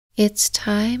It's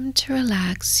time to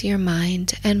relax your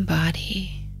mind and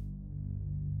body.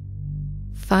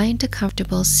 Find a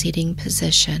comfortable seating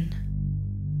position.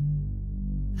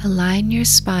 Align your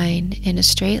spine in a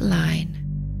straight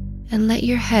line and let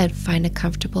your head find a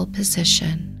comfortable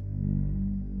position.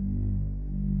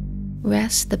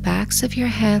 Rest the backs of your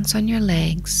hands on your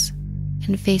legs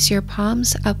and face your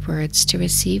palms upwards to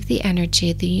receive the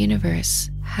energy the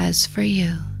universe has for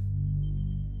you.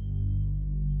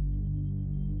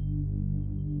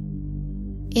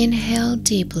 Inhale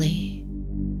deeply,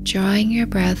 drawing your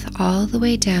breath all the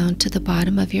way down to the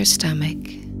bottom of your stomach.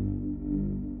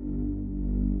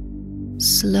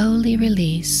 Slowly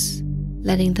release,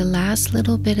 letting the last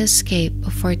little bit escape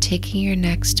before taking your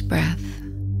next breath.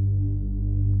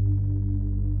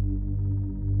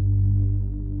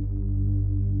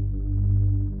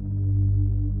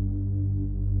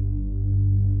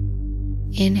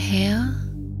 Inhale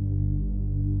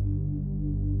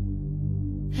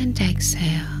and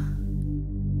exhale.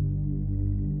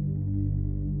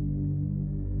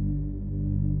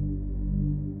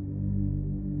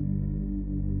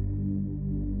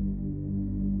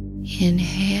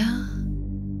 Inhale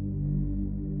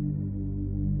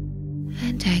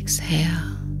and exhale.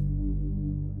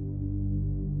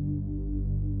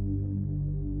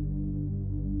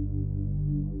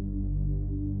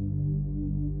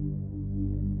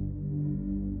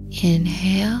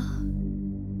 Inhale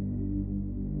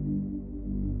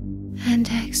and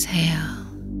exhale.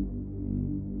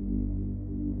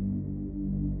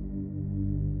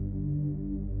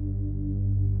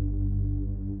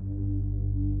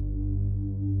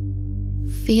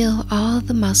 Feel all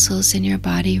the muscles in your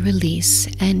body release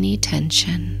any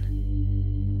tension.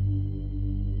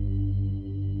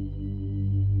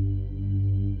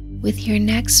 With your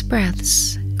next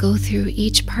breaths, go through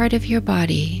each part of your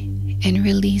body and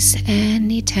release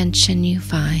any tension you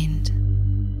find.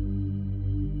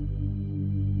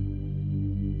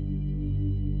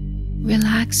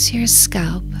 Relax your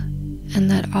scalp and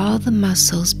let all the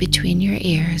muscles between your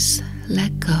ears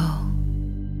let go.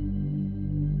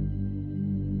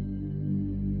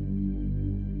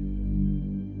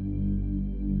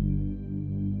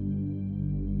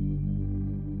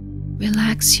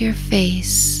 Relax your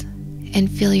face and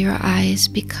feel your eyes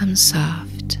become soft.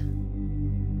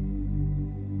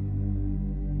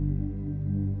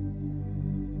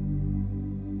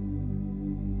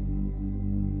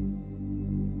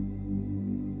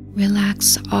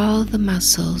 Relax all the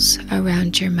muscles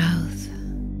around your mouth.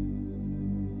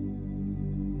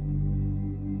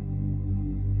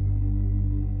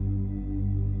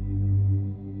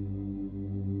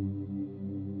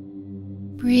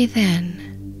 Breathe in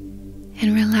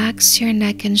and relax your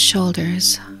neck and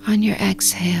shoulders on your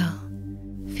exhale,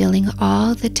 feeling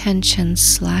all the tension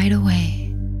slide away.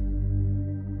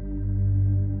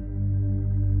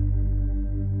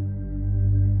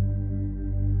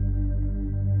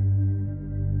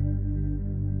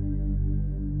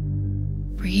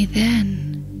 Breathe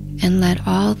in and let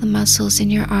all the muscles in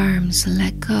your arms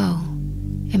let go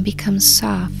and become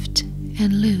soft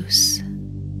and loose.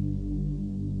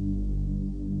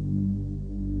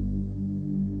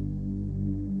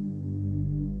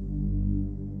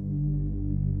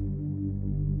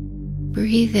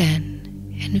 Breathe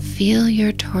in and feel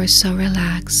your torso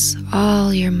relax,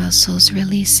 all your muscles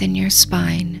release in your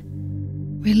spine.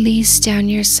 Release down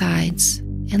your sides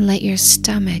and let your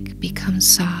stomach become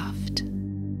soft.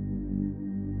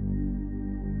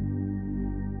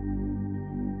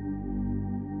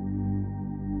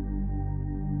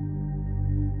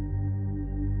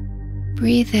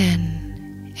 Breathe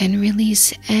in and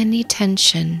release any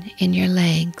tension in your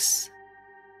legs.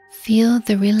 Feel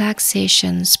the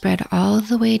relaxation spread all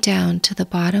the way down to the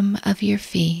bottom of your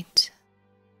feet.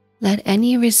 Let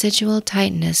any residual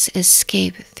tightness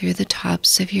escape through the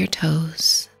tops of your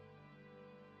toes.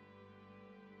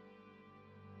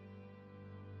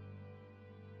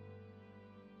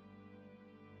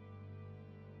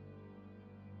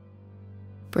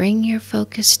 Bring your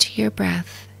focus to your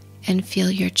breath and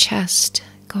feel your chest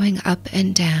going up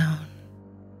and down.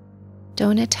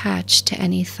 Don't attach to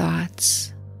any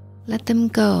thoughts. Let them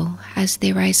go as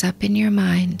they rise up in your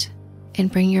mind,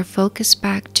 and bring your focus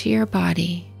back to your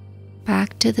body,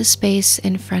 back to the space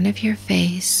in front of your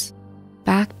face,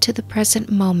 back to the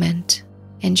present moment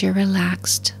and your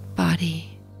relaxed body.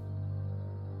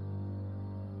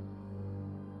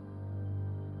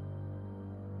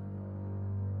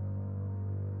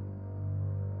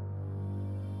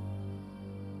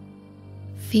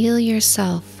 Feel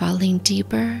yourself falling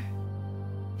deeper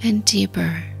and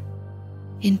deeper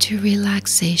into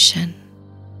relaxation.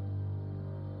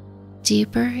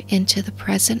 deeper into the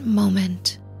present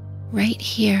moment, right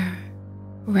here,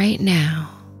 right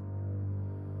now.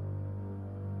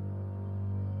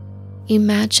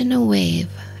 Imagine a wave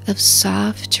of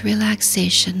soft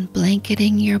relaxation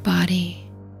blanketing your body.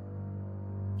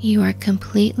 You are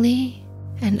completely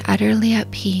and utterly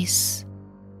at peace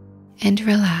and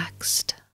relaxed.